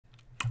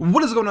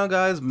What is going on,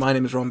 guys? My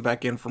name is Ramen,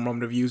 back in from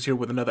Ramen Reviews here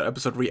with another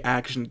episode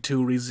reaction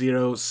to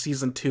ReZero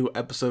Season 2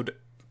 episode...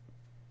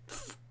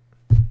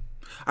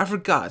 I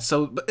forgot,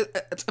 so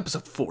it's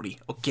episode 40,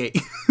 okay?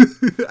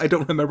 I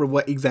don't remember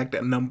what exact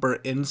number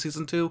in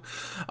Season 2.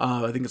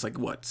 I think it's like,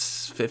 what,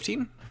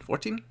 15?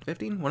 14?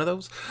 15? One of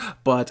those?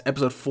 But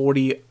episode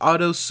 40,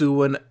 Otto,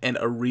 Suwon, and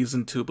A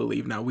Reason to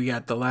Believe. Now, we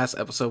had the last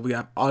episode, we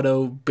have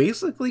Otto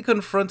basically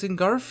confronting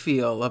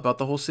Garfield about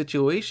the whole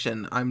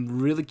situation. I'm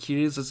really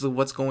curious as to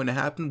what's going to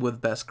happen with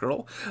Best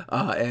Girl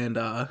and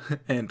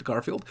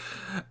Garfield.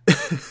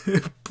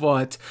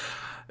 But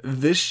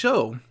this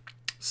show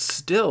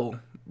still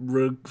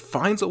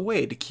finds a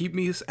way to keep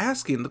me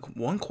asking the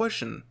one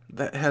question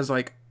that has,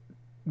 like,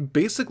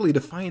 basically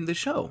defined the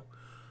show.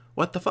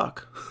 What the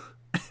fuck?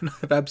 And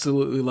I've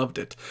absolutely loved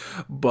it.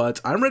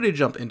 But I'm ready to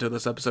jump into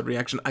this episode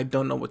reaction. I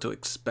don't know what to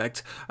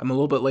expect. I'm a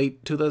little bit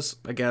late to this,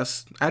 I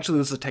guess. Actually,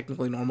 this is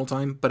technically normal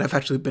time, but I've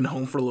actually been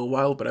home for a little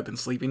while, but I've been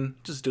sleeping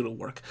just due to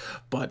work.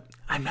 But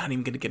I'm not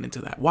even going to get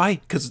into that. Why?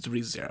 Because it's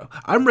ReZero.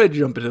 I'm ready to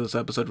jump into this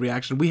episode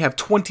reaction. We have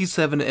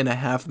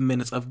 27.5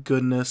 minutes of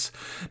goodness,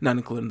 not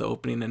including the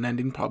opening and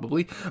ending,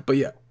 probably. But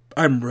yeah,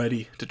 I'm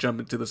ready to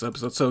jump into this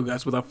episode. So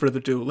guys, without further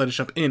ado, let us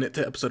jump in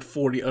to episode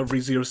 40 of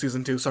ReZero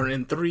Season 2, starting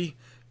in 3,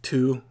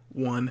 2,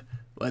 1,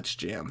 let's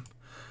jam.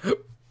 To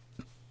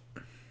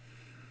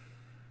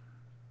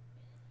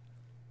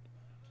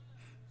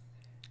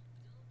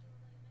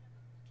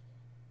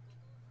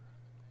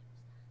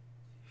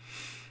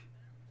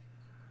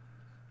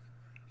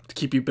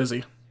keep you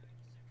busy.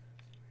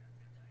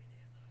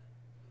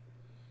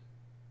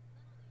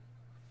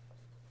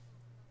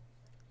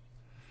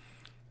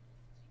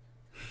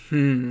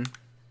 No,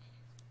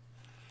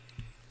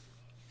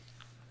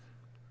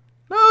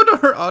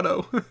 don't hurt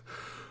Otto.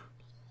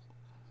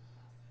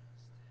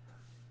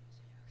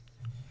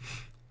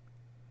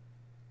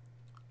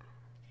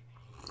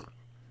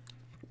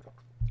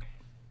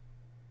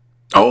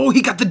 Oh,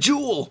 he got the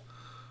jewel!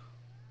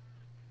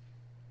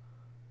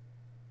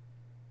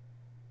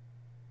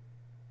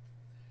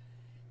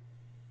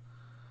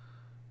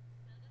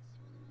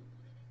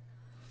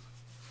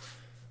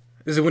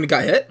 Is it when he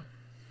got hit?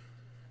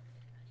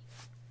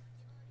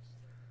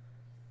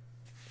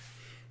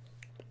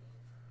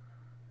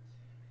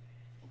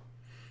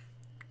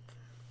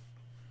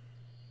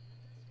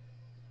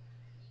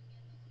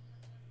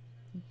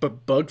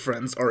 But bug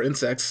friends are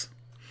insects.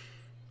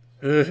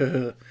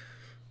 There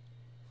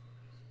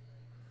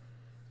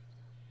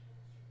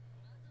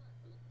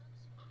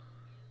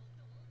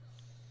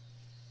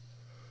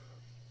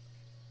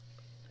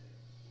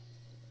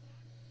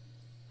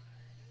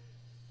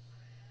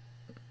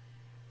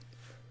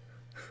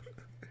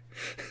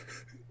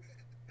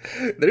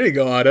you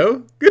go,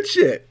 Otto. Good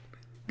shit.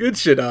 Good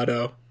shit,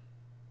 Otto.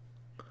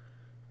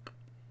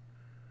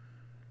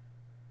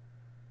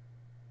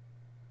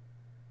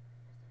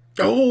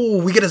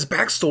 Oh, we get his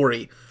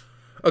backstory.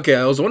 Okay,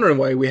 I was wondering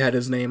why we had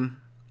his name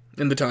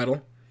in the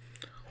title.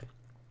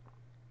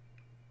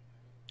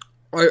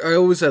 I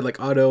always said, like,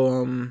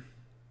 Otto,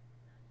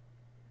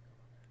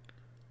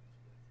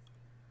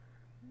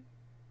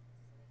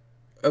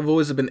 I've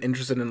always been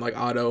interested in, like,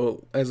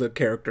 Otto as a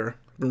character.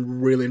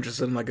 Been really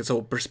interested in, like, his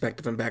whole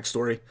perspective and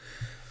backstory.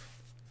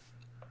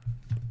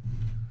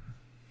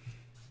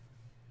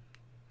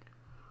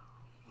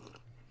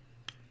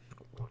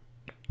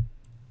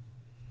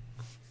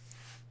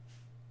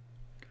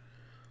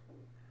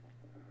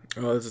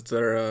 Oh, it's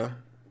their,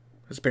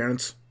 his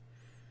parents.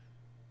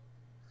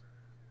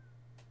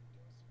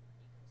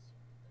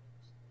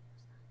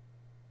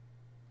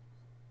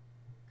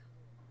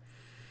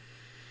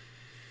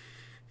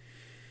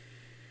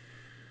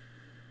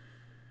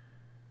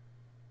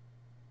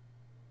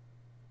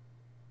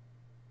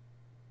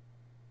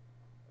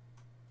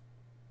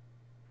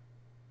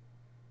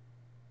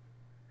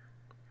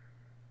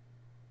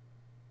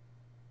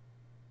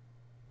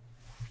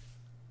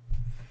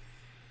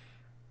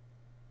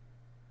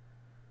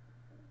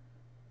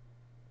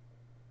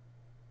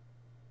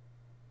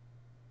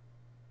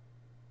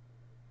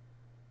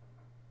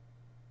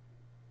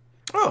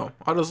 Oh,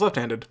 Otto's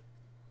left-handed.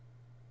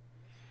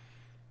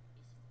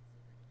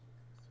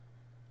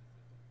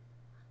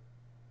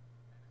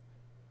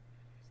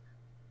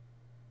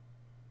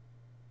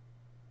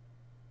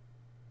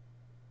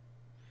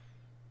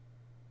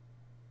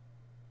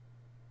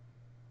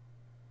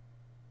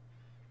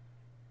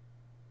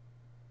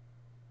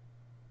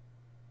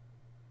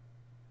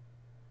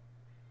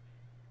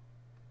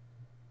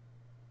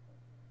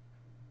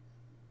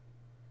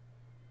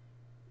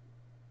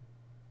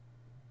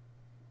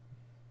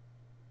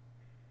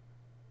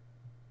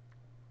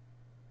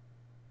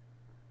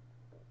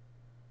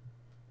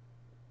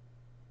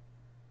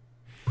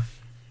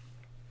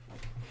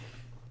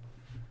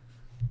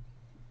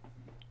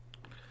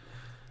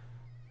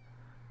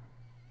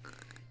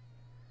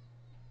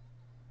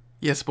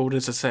 Yes, but what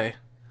does it say?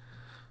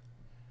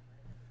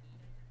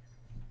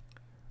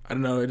 I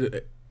don't know.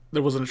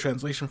 There wasn't a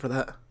translation for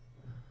that.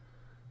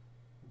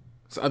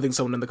 So I think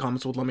someone in the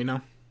comments would let me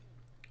know.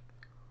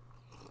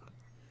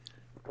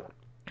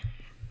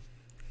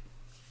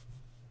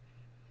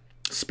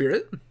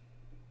 spirit?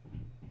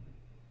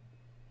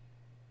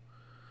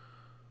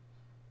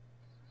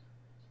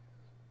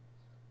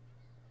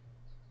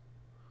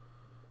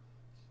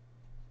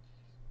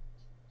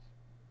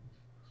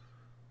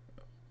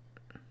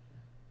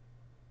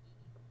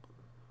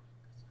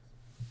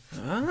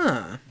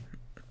 Ah.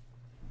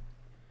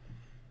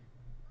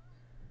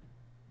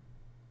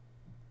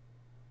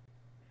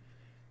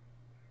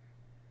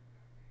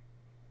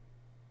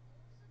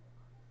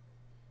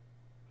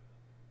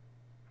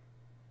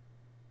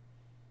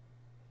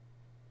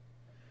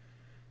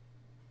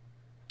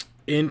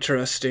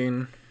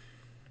 Interesting.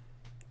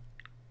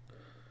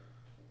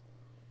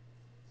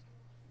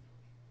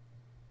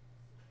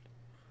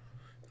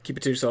 Keep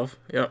it to yourself.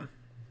 Yep.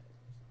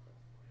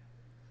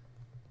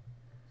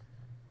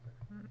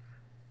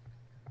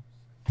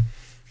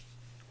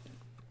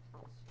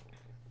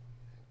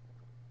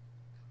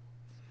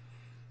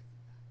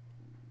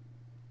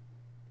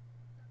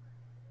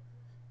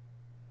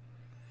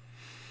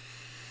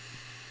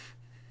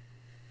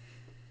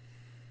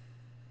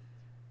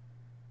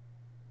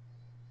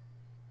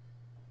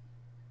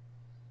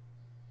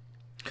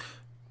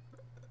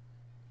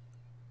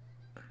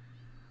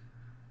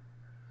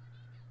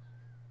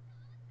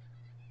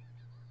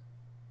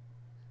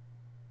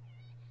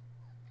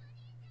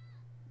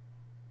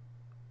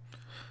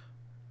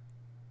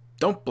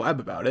 Don't blab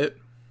about it.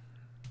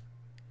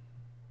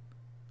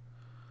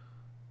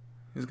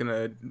 He's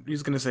gonna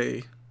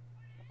say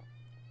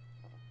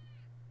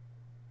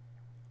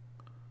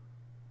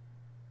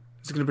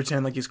he's gonna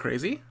pretend like he's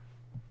crazy?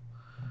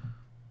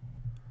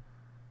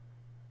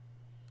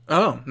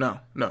 Oh, no,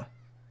 no.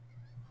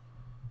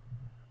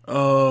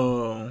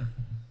 Oh.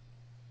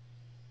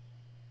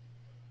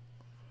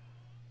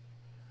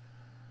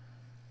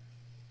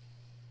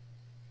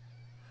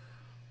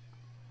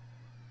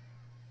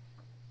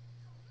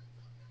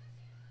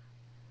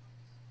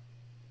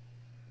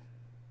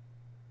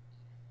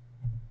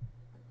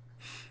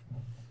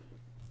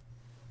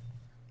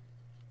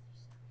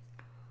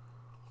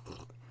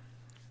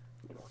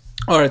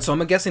 Alright, so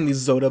I'm guessing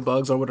these Zoda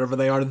bugs or whatever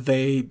they are,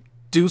 they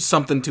do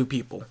something to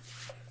people.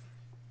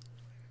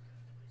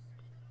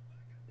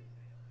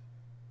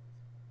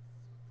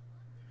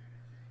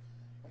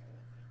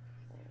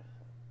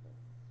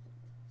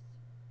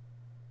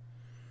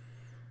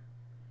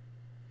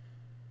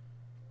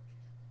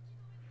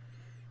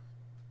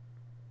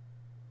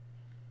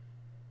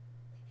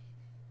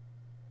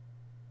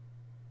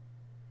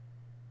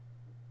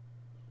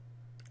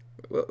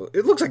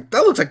 It looks like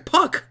that looks like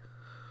Puck.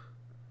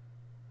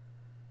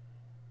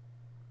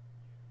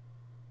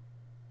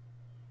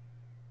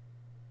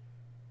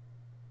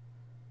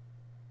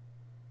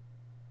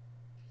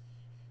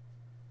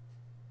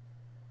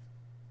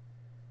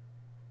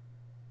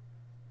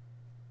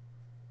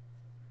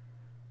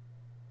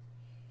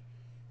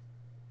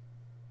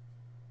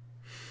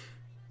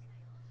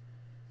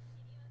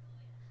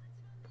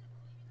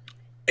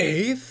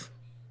 Eighth?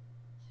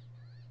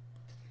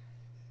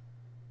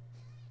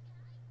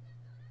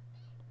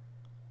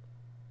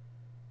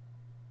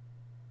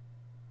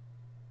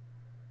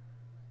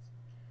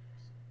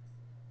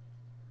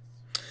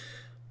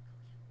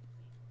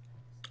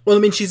 Well, I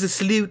mean, she's a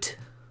salute.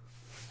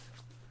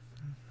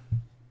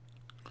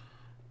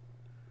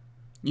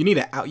 You need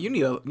to out. You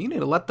need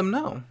to let them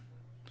know.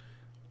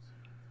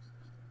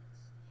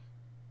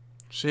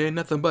 She ain't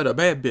nothing but a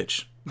bad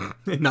bitch,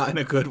 not in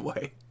a good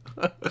way.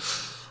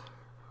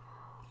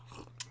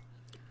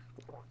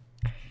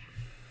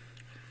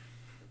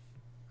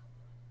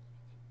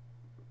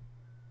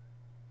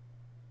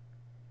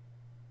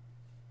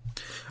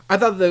 I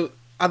thought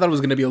it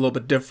was gonna be a little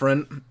bit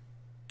different.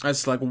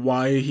 As like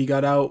why he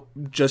got out,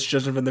 just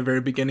from the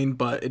very beginning,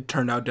 but it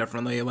turned out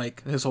differently.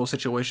 Like his whole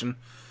situation.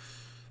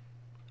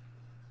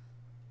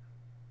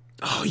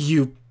 Oh,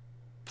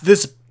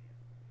 this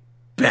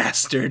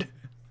bastard!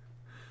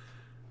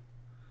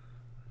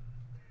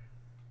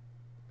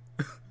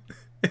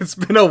 It's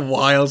been a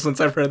while since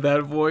I've heard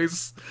that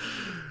voice.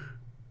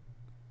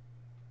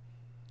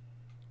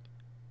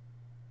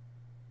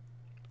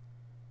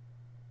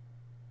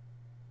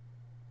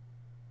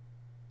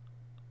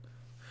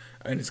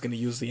 And he's gonna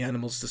use the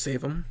animals to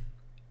save him.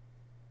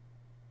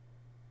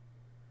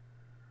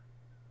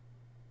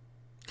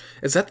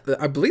 Is that?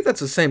 I believe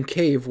that's the same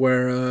cave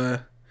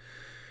where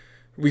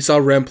we saw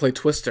Ram play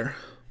Twister.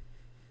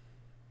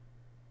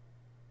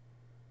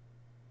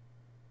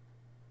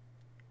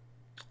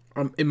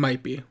 It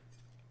might be.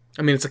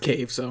 I mean, it's a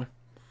cave, so.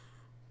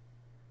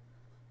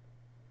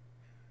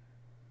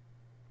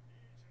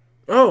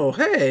 Oh,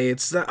 hey,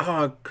 it's that.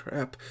 Oh,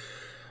 crap.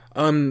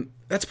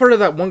 That's part of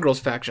that one girl's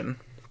faction.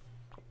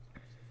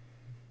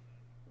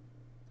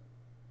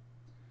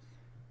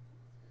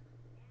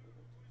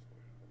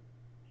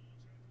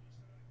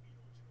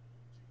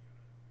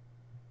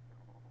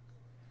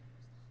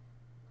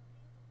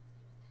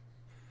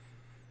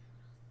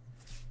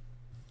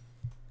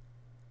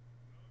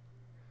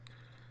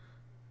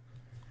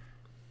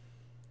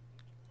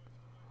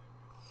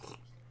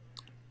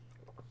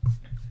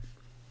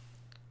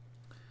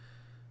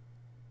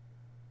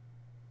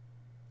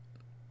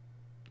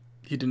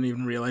 He didn't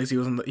even realize he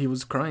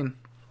was crying.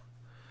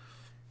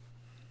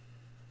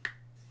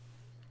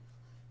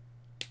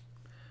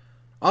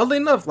 Oddly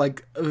enough,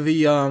 like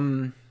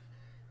the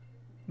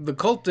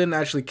cult didn't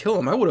actually kill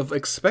him. I would have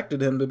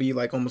expected him to be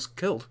like almost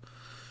killed,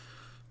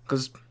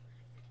 because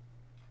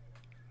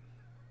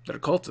they're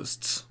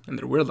cultists and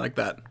they're weird like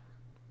that.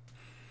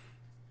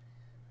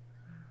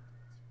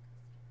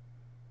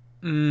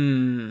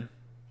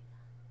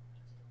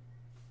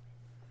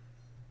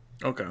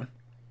 Okay.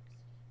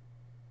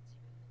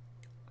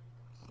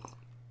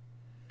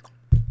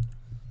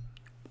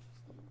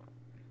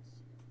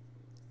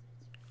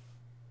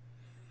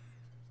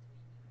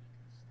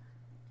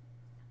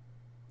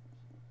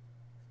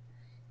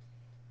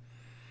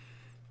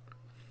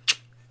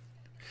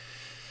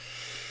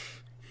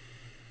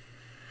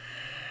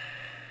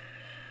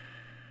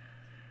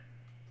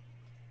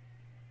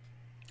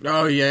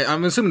 Oh yeah,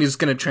 I'm assuming he's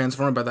gonna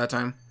transform by that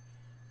time.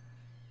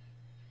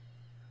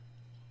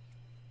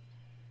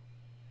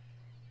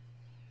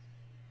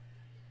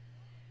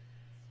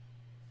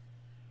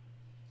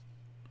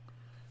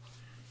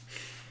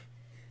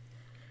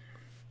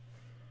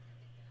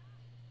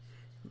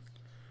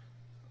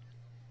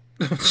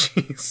 Oh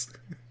jeez.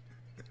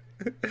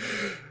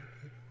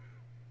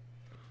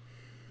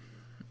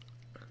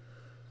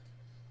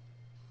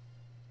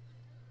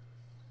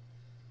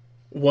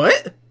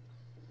 What?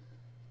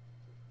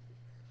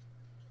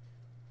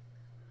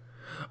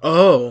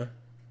 Oh.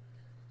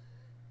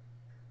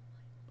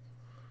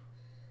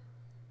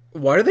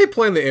 Why are they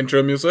playing the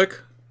intro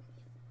music?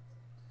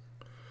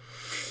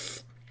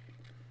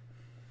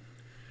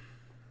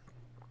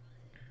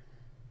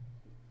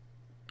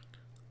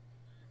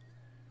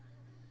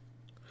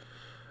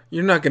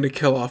 You're not gonna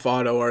kill off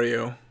Otto, are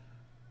you?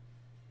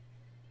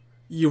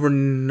 You were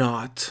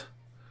not.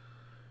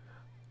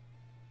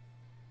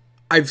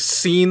 I've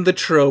seen the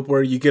trope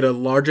where you get a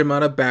large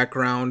amount of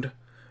background.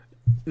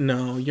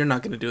 No, you're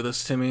not gonna do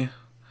this to me.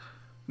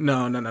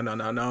 No, no, no, no,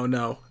 no, no,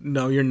 no.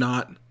 No, you're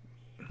not.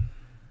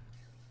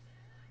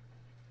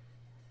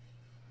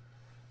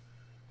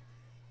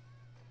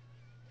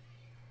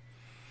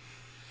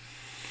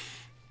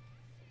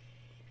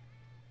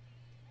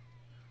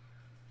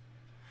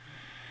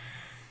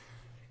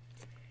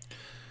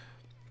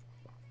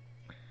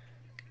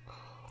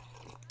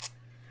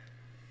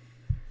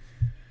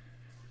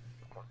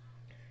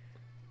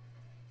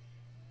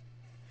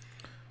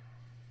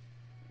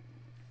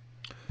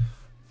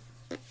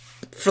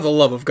 For the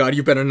love of God,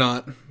 you better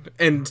not.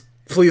 And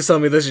please tell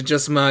me this is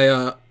just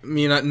my,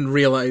 me not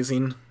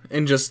realizing.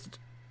 And just...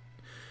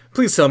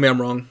 Please tell me I'm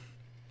wrong.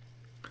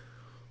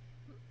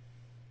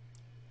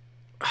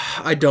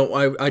 I don't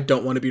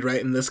want to be right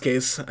in this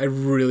case. I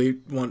really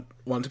want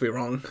to be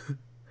wrong.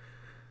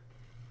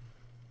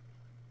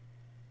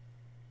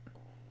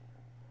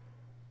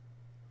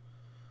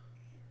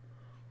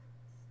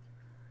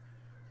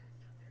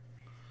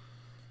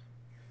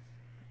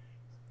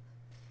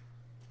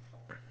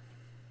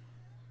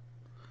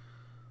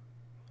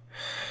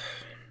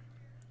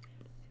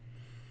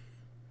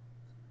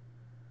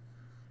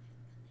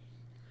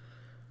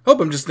 Hope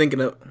I'm just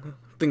thinking.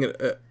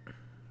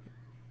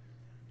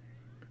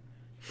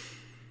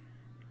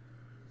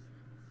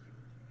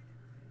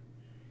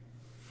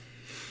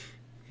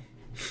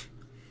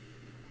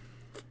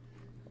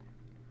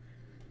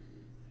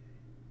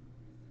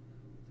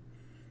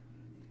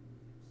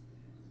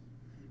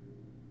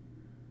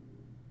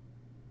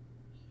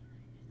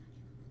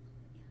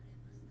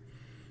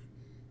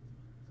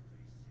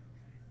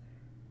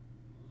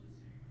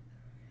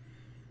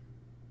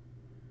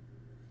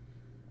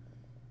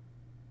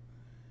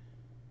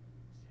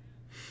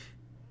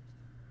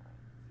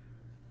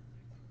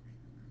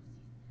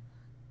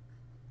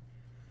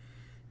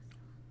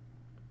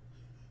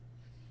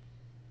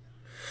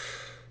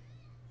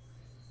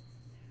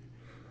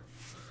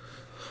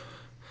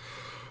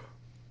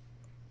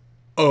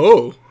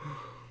 Oh.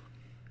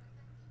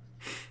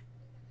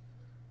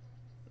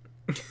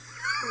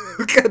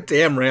 God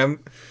damn,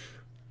 Ram.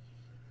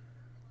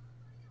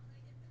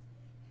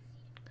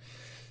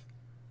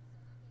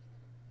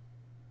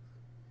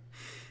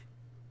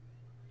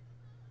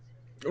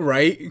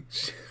 Right?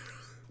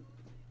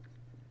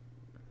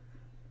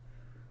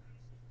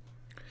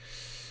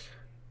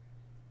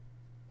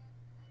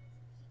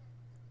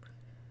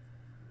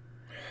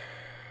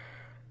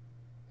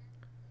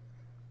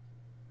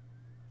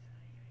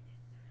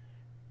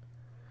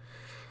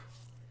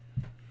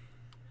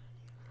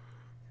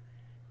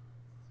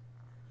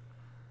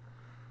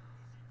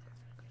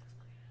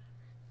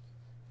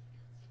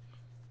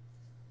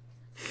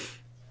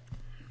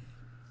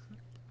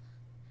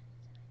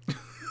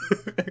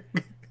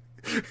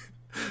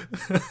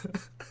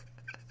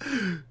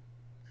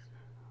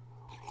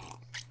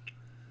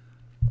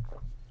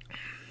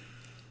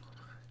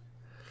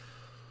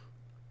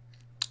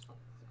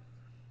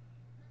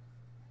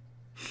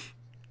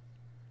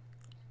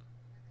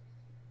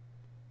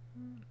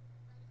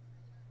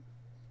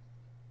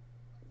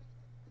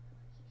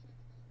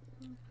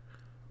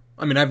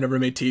 I mean, I've never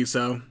made tea,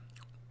 so...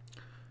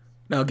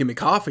 Now give me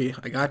coffee.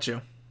 I got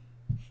you.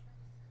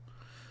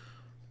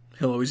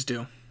 He'll always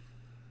do.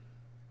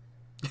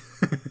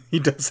 He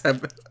does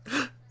have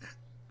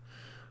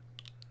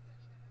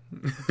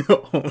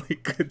only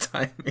good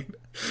timing.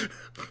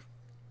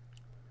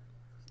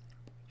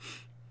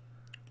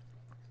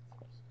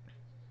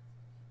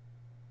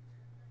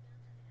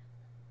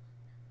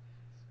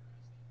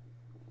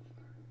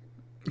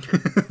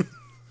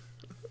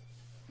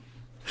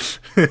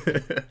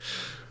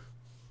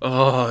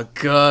 Oh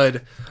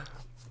god.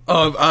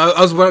 Oh,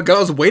 I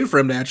was waiting for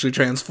him to actually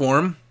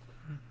transform.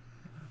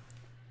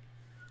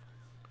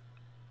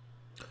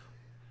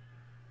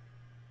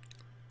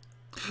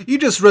 You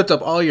just ripped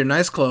up all your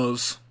nice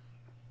clothes.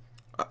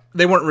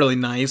 They weren't really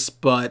nice,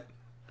 but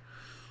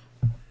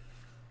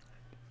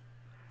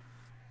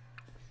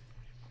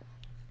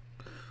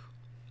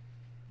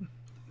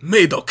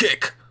Meido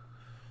kick.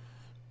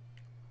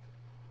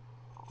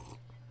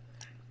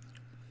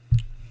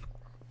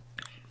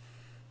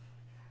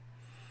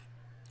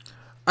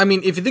 I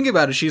mean, if you think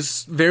about it,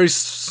 she's very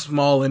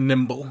small and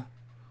nimble.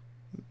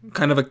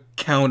 Kind of a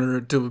counter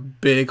to a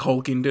big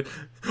hulking dude.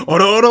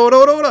 Ora, ora, ora,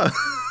 ora, ora.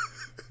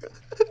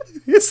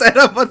 Is that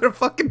a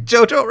motherfucking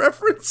JoJo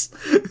reference?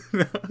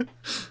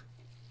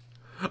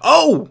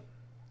 Oh!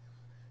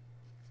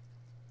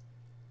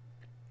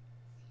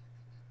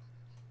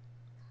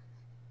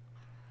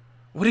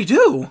 What'd he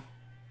do?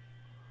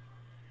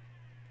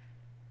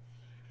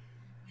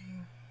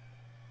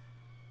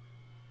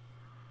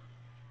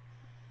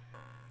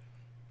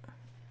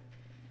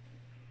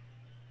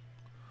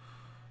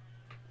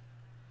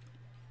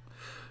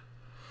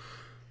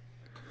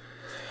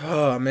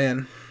 Oh,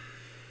 man.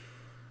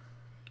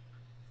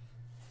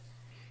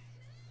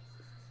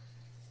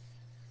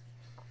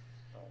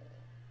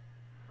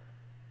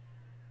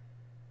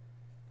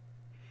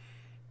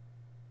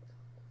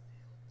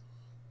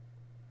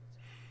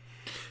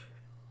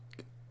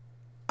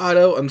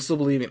 Otto, I'm still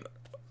believing.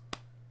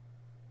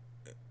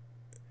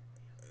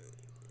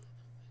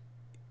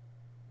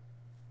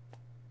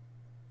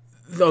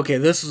 Okay,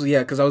 this is, yeah,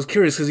 because I was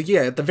curious, because,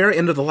 yeah, at the very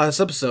end of the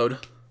last episode,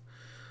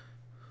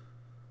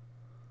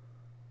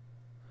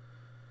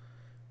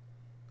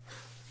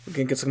 we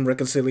can get some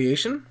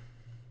reconciliation.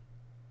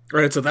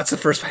 Alright, so that's the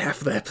first half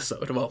of the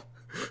episode. Well,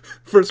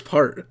 first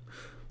part.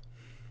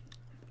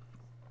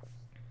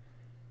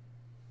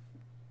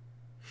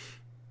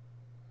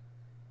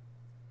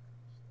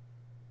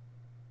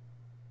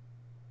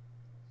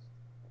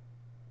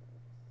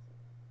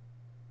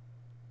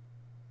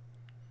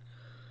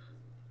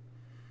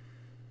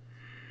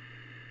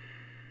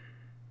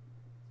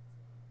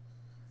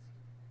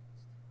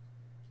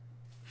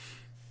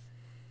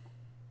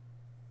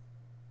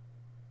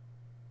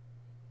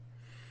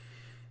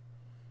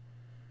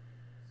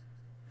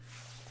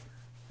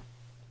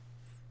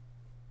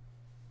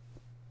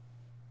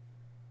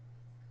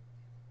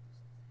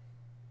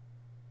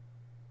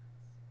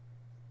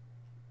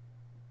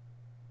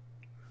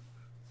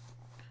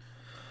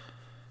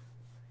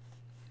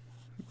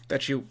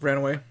 That you ran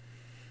away.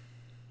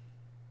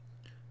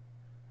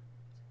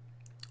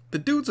 The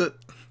dude's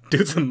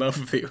in love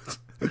with you.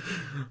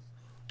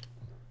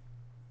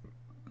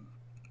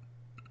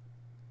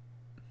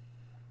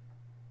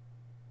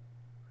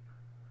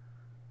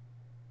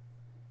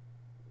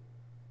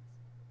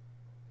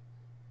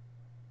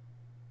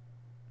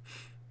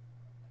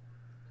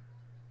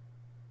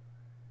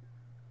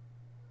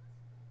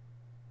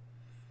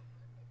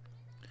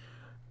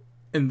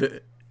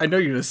 I know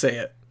you're gonna say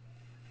it.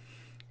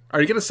 Are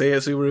you gonna say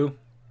it, Subaru?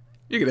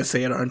 You're gonna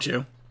say it, aren't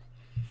you?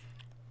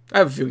 I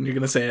have a feeling you're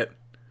gonna say it.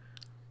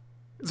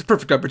 It's a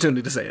perfect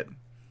opportunity to say it.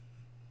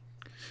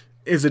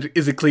 Is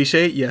it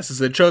cliche? Yes. Is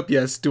it a trope?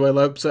 Yes. Do I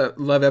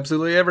love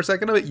absolutely every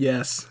second of it?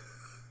 Yes.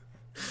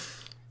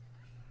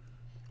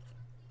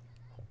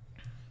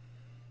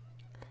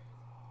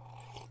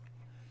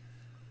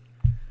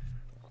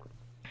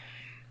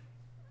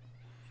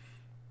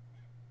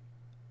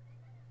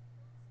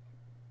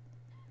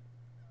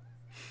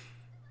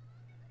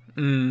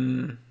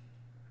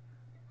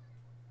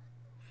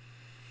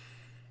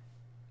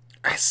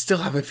 I still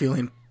have a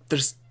feeling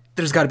there's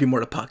got to be more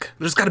to Puck.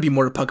 There's got to be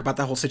more to Puck about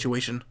that whole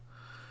situation.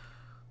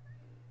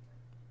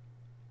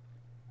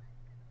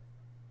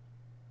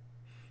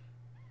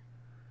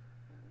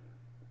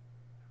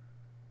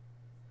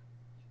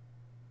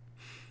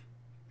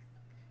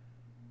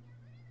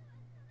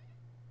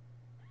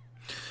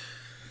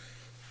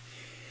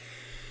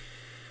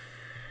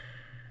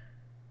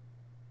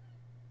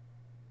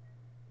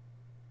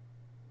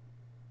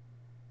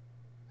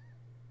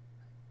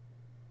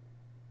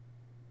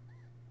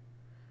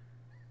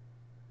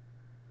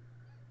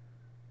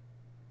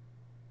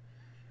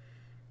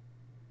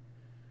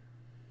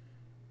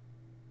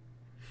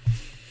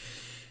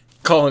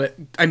 Calling it.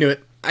 I knew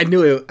it. I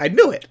knew it. I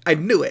knew it. I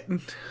knew it.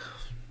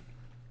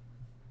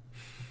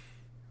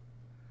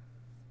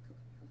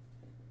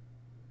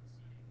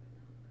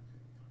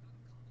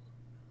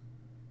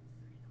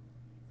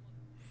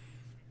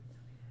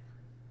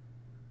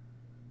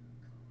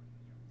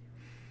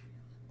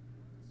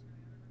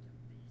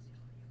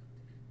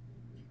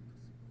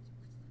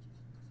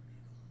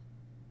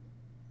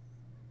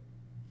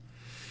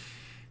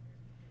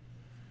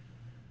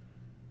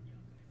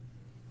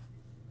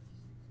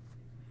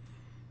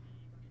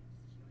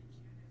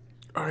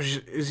 Or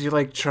is he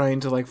like trying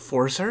to like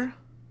force her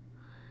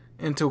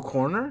into a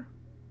corner?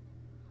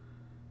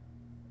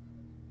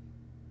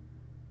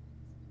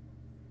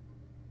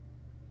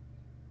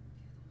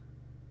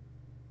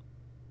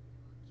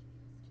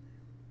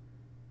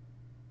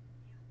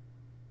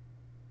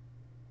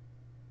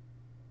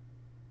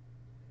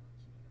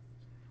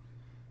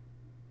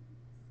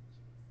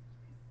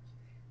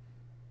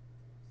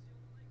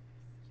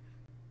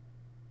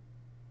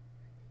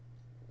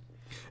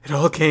 It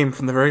all came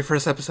from the very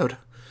first episode.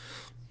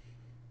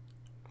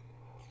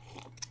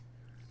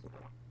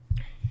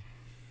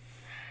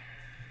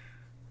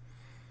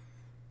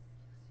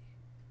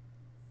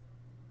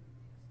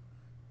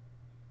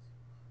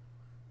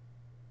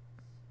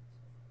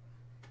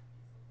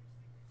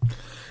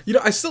 You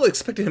know, I still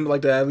expected him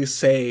like to at least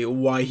say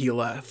why he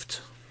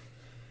left.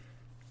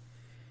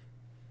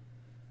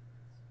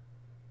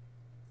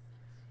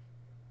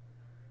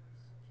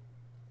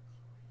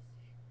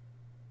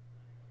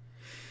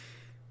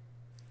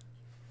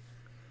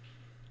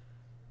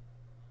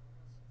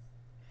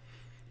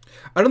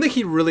 I don't think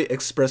he really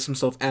expressed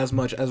himself as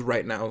much as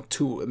right now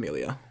to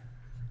Amelia.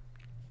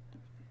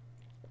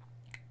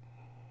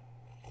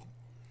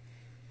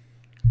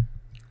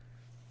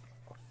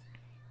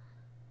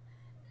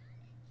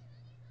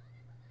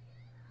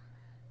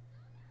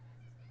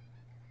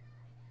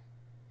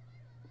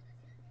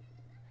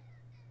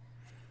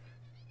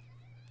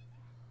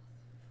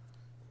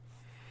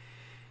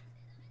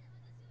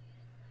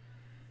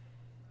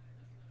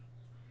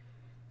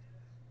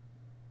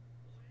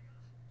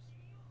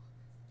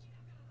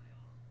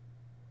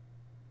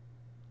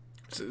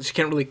 She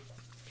can't really.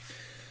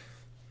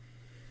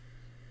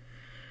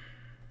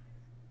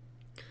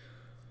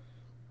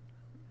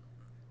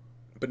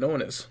 But no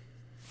one is.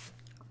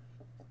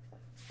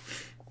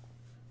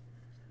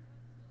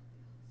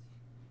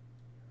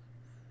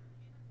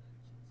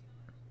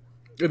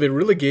 They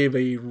really gave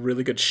a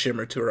really good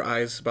shimmer to her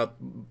eyes about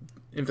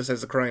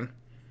emphasize the crying.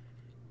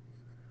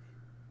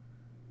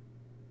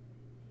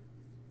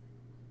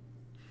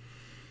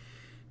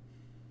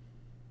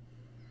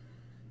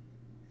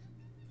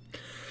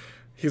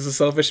 He's a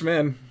selfish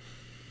man.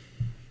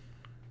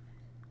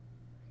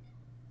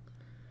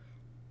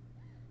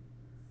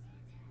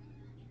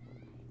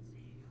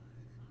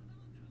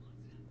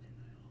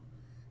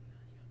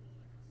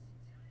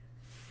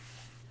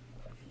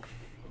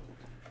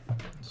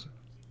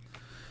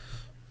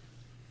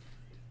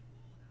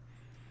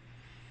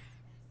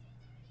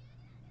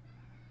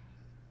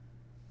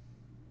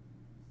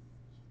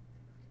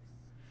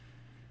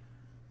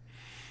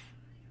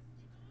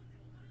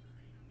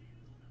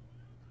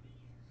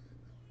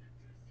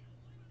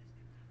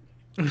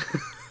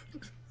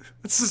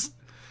 It's just.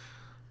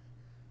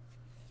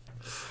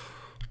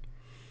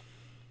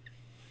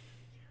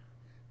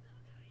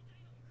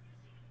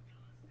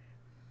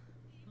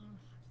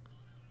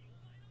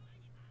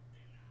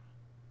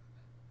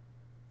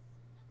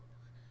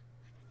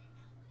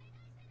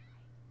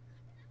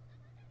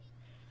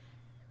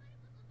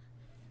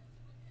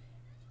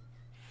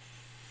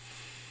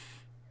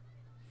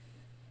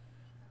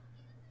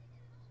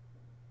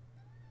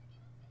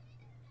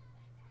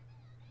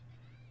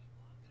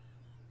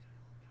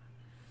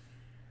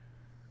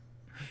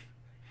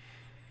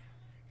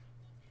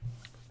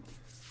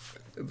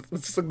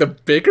 It's just like the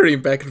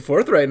bickering back and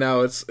forth right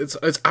now. It's a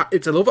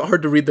little bit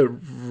hard to read the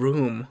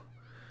room.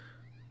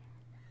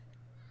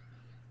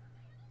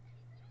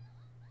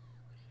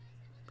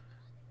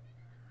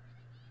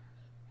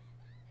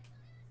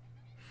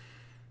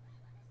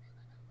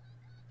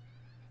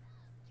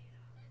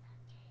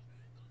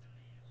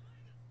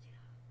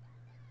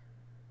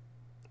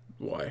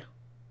 Why?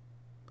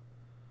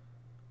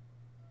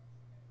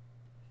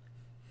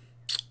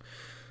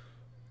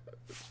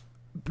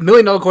 $1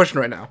 million question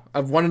right now. I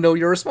want to know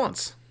your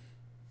response.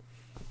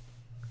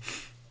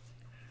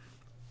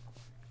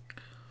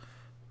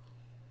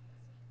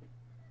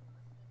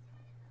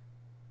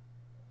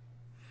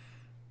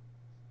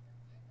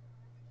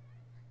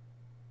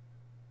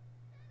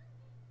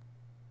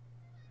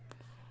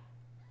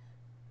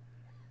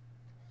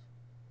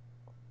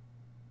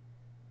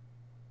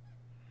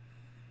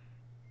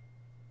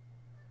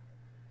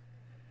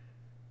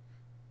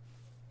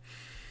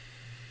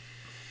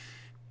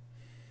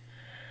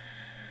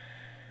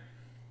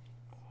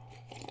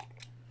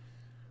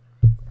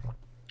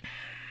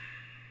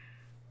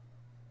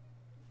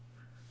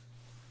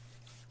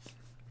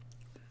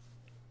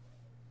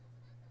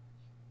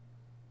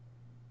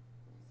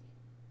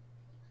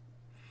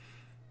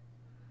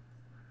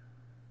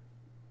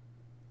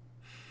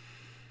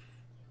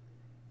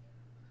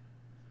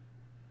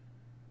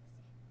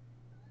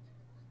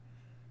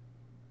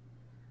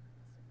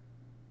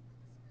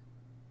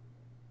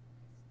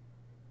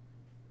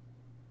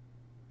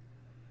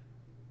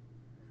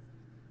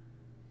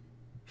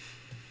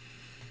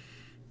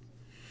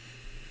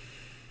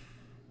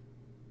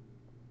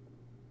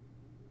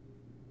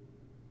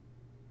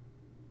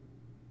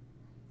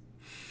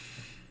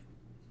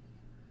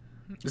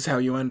 This is how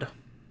you end.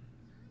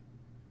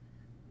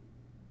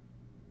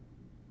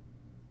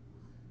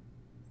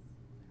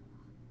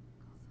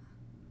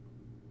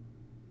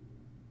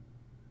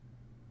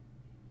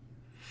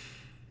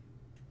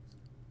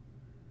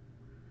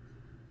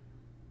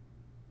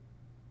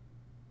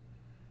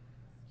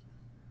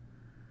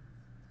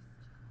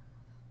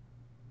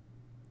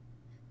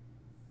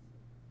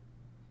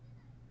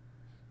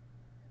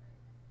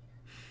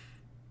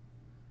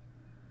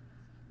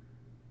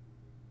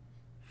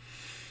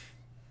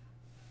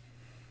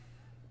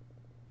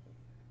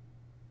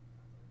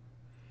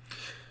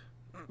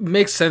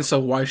 Makes sense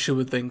of why she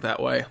would think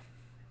that way.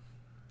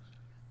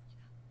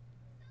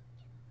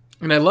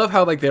 And I love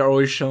how like they're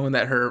always showing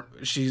that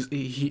she's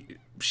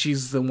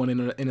the one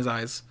in his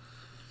eyes.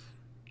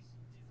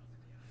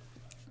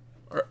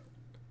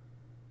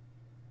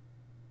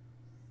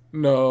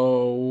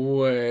 No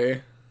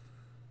way.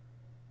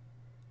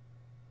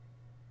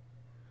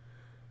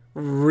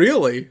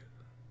 Really?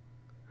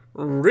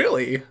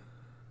 Really?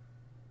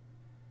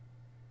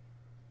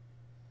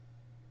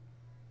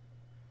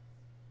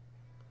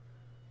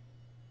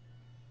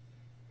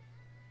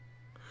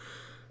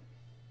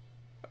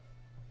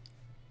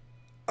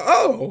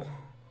 Oh.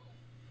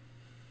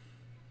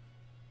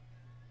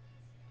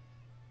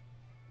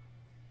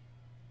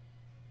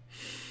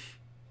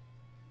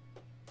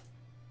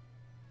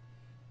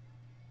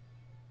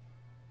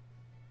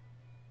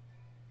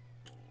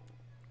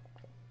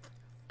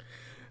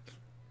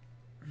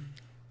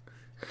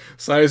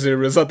 Sorry,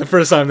 Zero. It's not the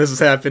first time this has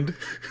happened.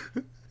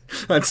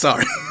 I'm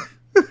sorry.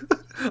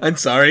 I'm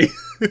sorry.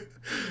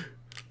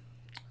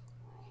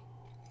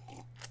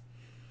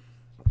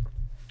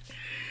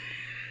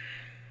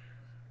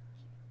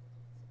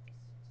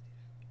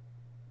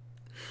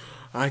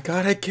 I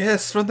got a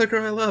kiss from the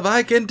girl I love.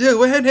 I can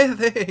do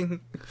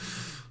anything.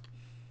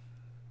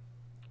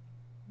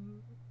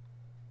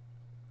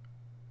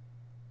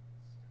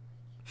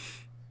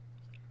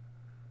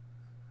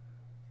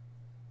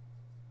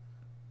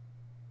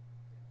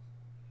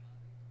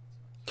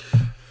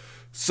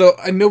 So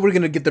I know we're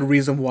gonna get the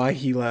reason why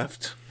he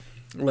left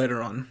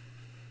later on.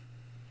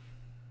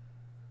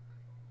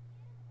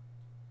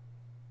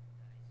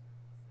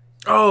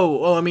 Oh,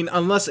 well, I mean,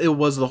 unless it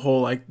was the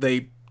whole like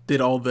they did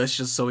all this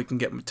just so we can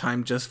get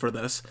time just for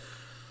this.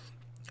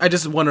 I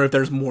just wonder if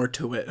there's more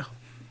to it.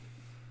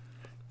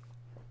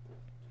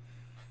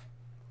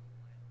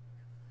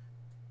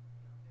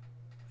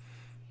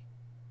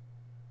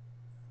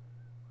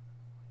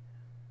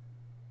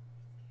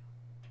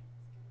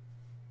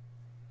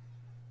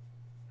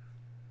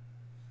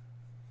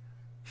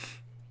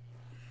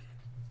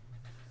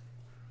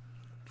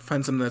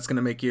 Find something that's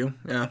gonna make you,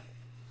 yeah.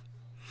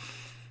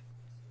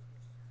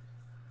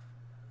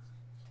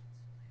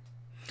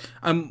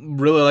 I'm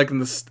really liking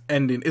this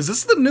ending. Is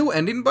this the new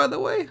ending, by the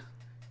way?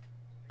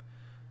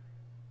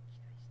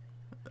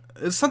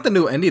 It's not the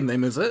new ending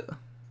name, is it?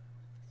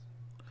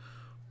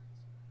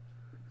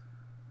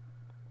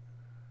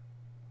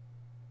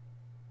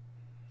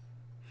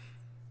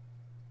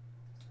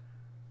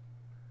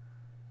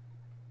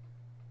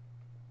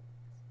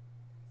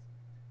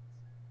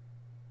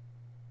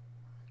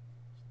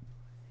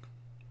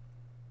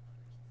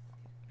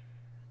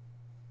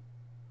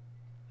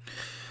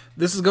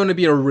 This is going to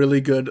be a really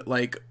good,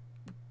 like,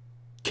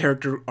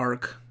 character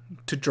arc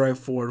to drive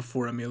forward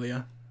for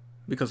Amelia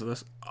because of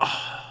this.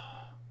 Oh.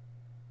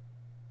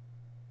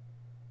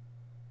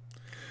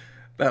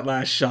 That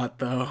last shot,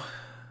 though.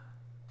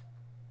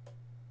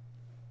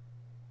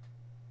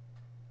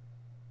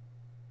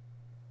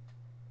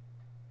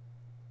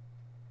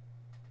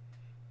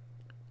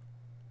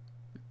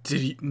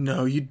 Did you?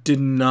 No, you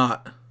did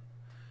not.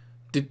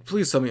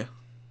 Please tell me.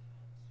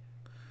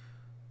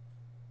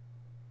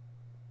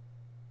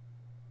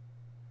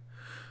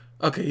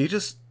 Okay, you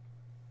just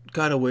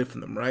got away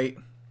from them, right?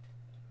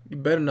 You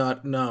better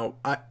not. No,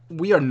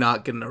 we are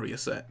not getting a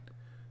reset.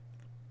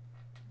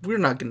 We're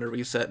not getting a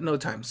reset no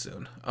time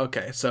soon.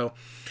 Okay, so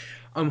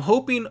I'm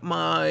hoping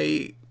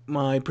my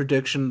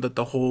prediction that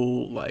the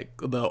whole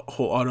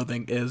auto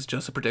thing is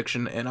just a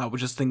prediction, and I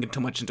was just thinking too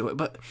much into it.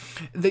 But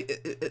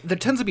there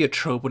tends to be a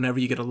trope whenever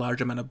you get a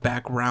large amount of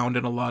background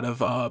and a lot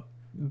of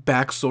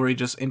backstory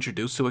just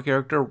introduced to a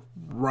character,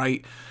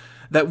 right?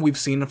 That we've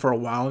seen for a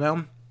while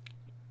now.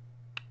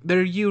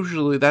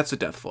 That's a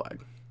death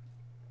flag.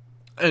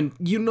 And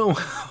you know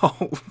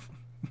how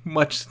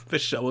much the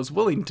show is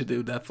willing to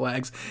do death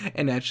flags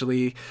and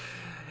actually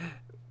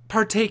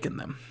partake in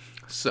them.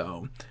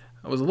 So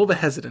I was a little bit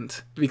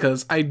hesitant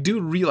because I do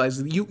realize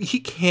that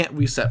he can't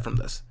reset from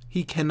this.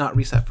 He cannot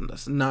reset from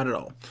this. Not at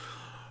all.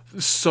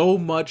 So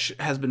much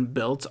has been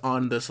built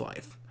on this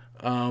life.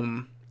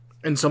 And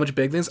so much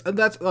big things.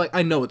 That's like,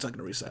 I know it's not going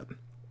to reset.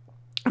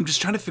 I'm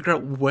just trying to figure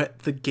out what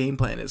the game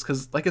plan is,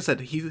 because, like I said,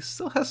 he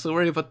still has to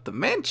worry about the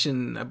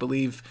mansion, I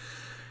believe.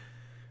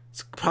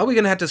 It's probably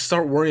going to have to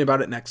start worrying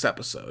about it next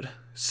episode.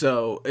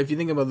 So, if you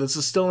think about this,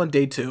 is still on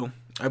day 2,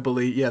 I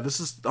believe. Yeah, this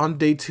is on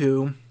day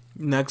 2.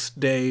 Next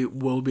day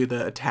will be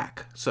the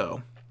attack.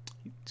 So,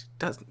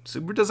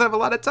 Super does have a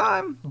lot of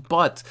time,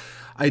 but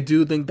I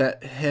do think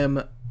that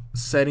him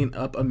setting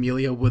up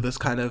Amelia with this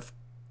kind of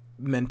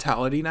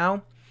mentality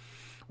now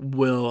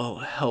will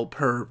help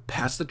her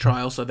pass the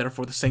trial, so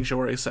therefore the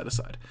sanctuary is set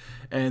aside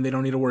and they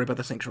don't need to worry about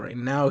the sanctuary.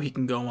 Now he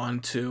can go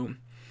on to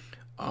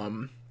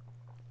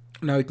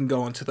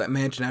that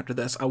mansion after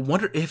this. I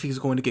wonder if he's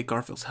going to get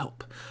Garfield's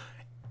help.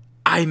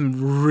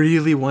 I'm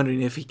really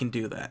wondering if he can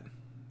do that.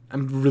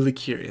 I'm really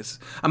curious.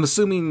 I'm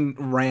assuming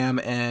Ram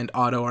and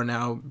Otto are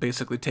now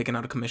basically taken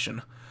out of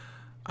commission.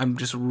 I'm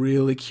just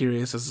really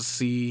curious as to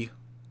see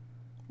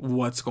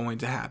what's going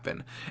to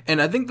happen.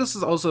 And I think this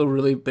is also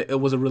really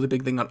it was a really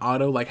big thing on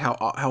Otto, like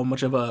how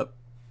much of a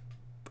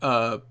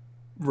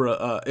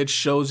it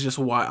shows just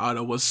why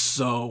Otto was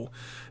so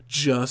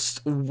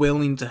just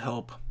willing to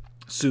help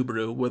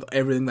Subaru with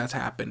everything that's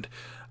happened,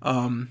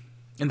 and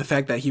the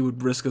fact that he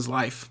would risk his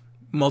life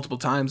multiple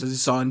times, as you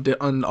saw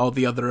on all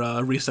the other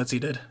resets he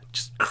did.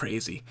 Just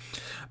crazy.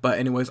 But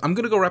anyways, I'm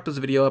gonna go wrap this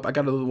video up. I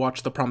gotta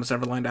watch The Promised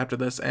Neverland after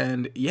this,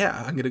 and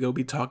yeah, I'm gonna go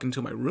be talking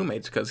to my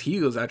roommates because he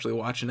was actually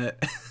watching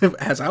it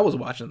as I was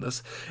watching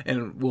this,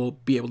 and we'll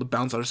be able to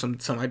bounce out some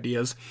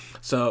ideas.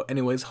 So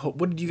anyways,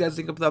 what did you guys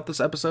think about this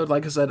episode?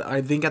 Like I said,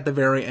 I think at the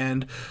very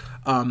end,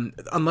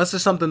 unless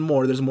there's something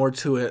more, there's more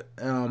to it.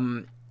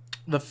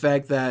 The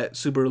fact that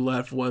Subaru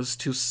left was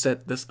to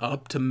set this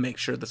up to make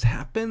sure this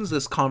happens,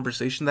 this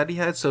conversation that he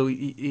had, so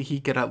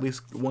he could at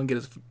least, one, get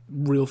his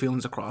real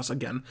feelings across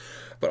again,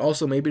 but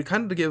also maybe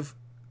kind of to give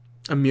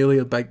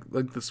Amelia like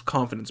this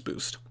confidence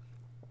boost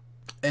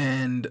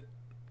and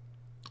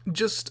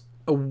just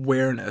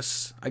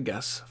awareness, I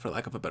guess, for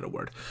lack of a better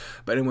word.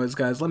 But anyways,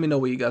 guys, let me know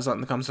what you guys thought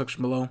in the comment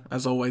section below.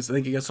 As always,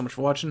 thank you guys so much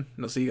for watching,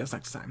 and I'll see you guys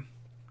next time.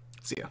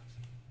 See ya.